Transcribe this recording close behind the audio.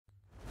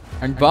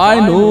And why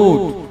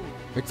not?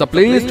 It's a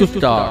place to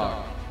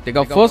start. Take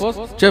a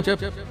first step,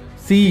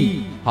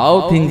 see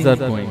how things are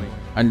going,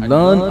 and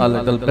learn a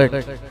little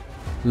bit.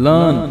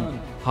 Learn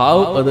how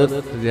others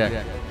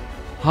react,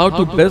 how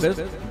to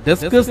best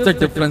discuss the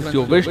difference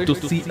you wish to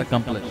see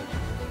accomplished.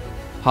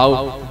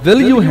 How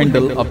will you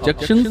handle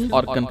objections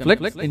or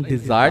conflicts in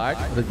desired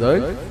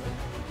results?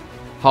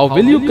 How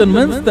will you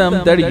convince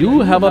them that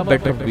you have a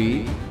better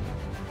way?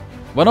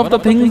 One of the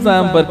things I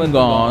am working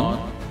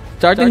on,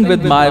 starting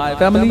with my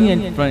family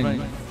and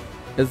friends,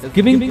 is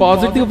giving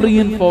positive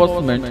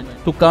reinforcement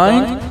to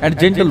kind and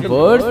gentle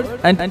words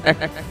and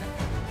acts.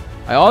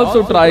 I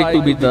also try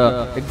to be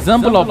the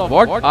example of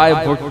what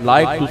I would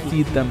like to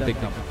see them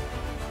become.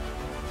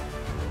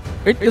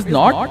 It is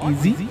not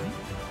easy,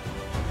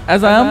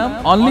 as I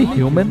am only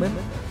human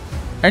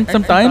and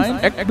sometimes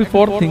act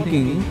before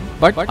thinking,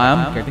 but I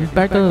am getting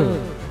better,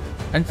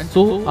 and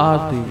so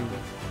are they.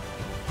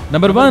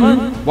 Number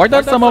 1, what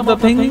are some of the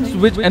things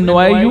which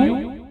annoy you?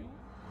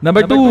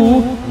 Number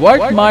 2,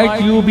 what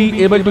might you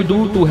be able to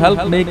do to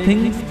help make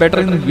things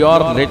better in your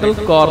little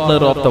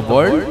corner of the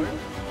world?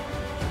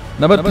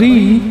 Number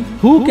 3,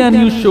 who can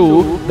you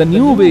show the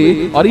new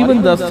way or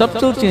even the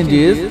subtle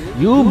changes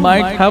you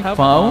might have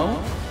found?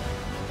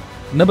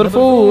 Number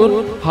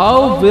 4,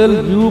 how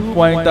will you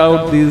point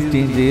out these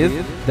changes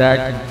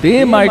that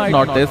they might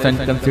notice and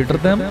consider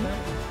them?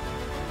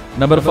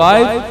 Number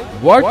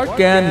 5, what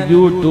can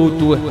you do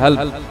to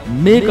help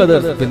make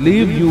others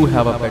believe you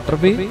have a better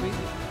way?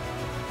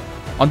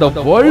 On the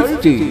world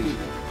stage,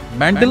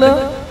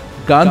 Mandela,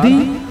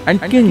 Gandhi and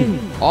King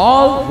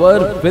all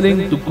were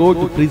willing to go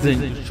to prison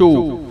to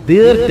show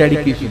their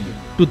dedication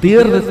to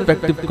their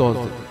respective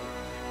causes.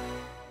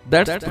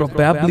 That's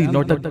probably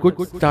not a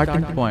good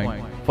starting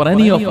point for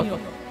any of us.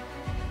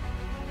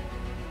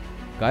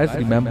 Guys,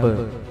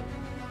 remember,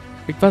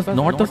 it was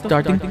not a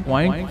starting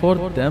point for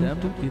them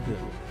too either.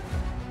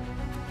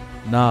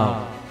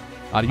 Now,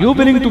 are you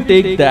willing to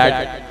take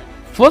that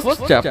first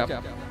step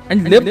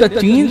and live the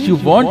change you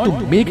want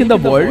to make in the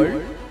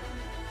world?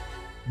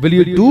 Will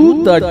you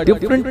do the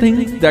different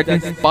things that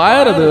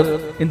inspire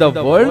others in the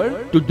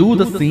world to do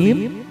the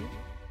same?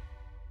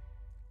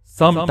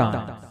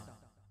 Sometimes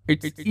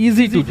it's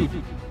easy to do.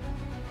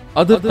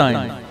 Other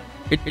times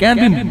it can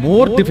be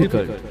more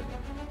difficult.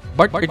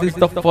 But it is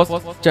the first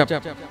step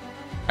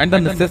and the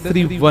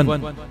necessary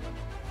one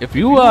if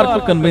you are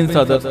to convince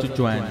others to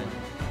join.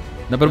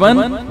 Number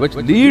 1, which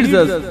leads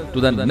us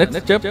to the next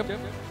step.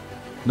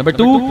 Number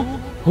 2,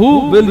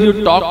 who will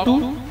you talk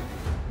to?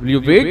 Will you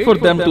wait for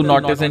them to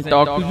notice and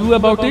talk to you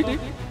about it?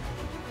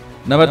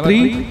 Number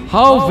 3,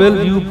 how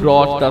will you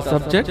broach the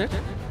subject?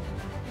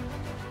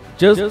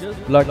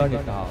 Just blurting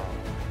it out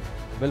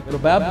will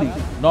probably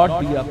not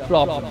be a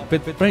problem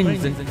with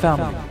friends and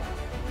family.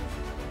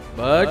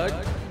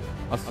 But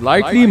a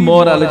slightly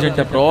more elegant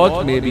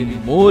approach may be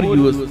more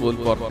useful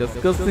for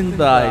discussing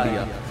the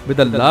idea with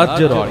a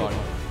larger audience.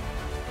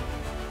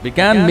 We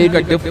can make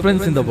a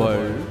difference in the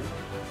world.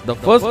 The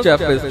first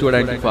step is to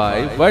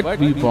identify what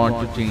we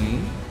want to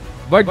change.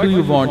 What do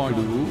you want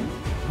to do?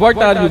 What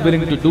are you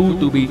willing to do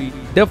to be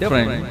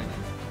different?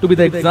 To be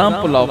the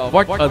example of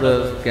what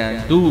others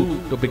can do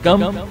to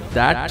become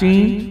that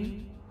change?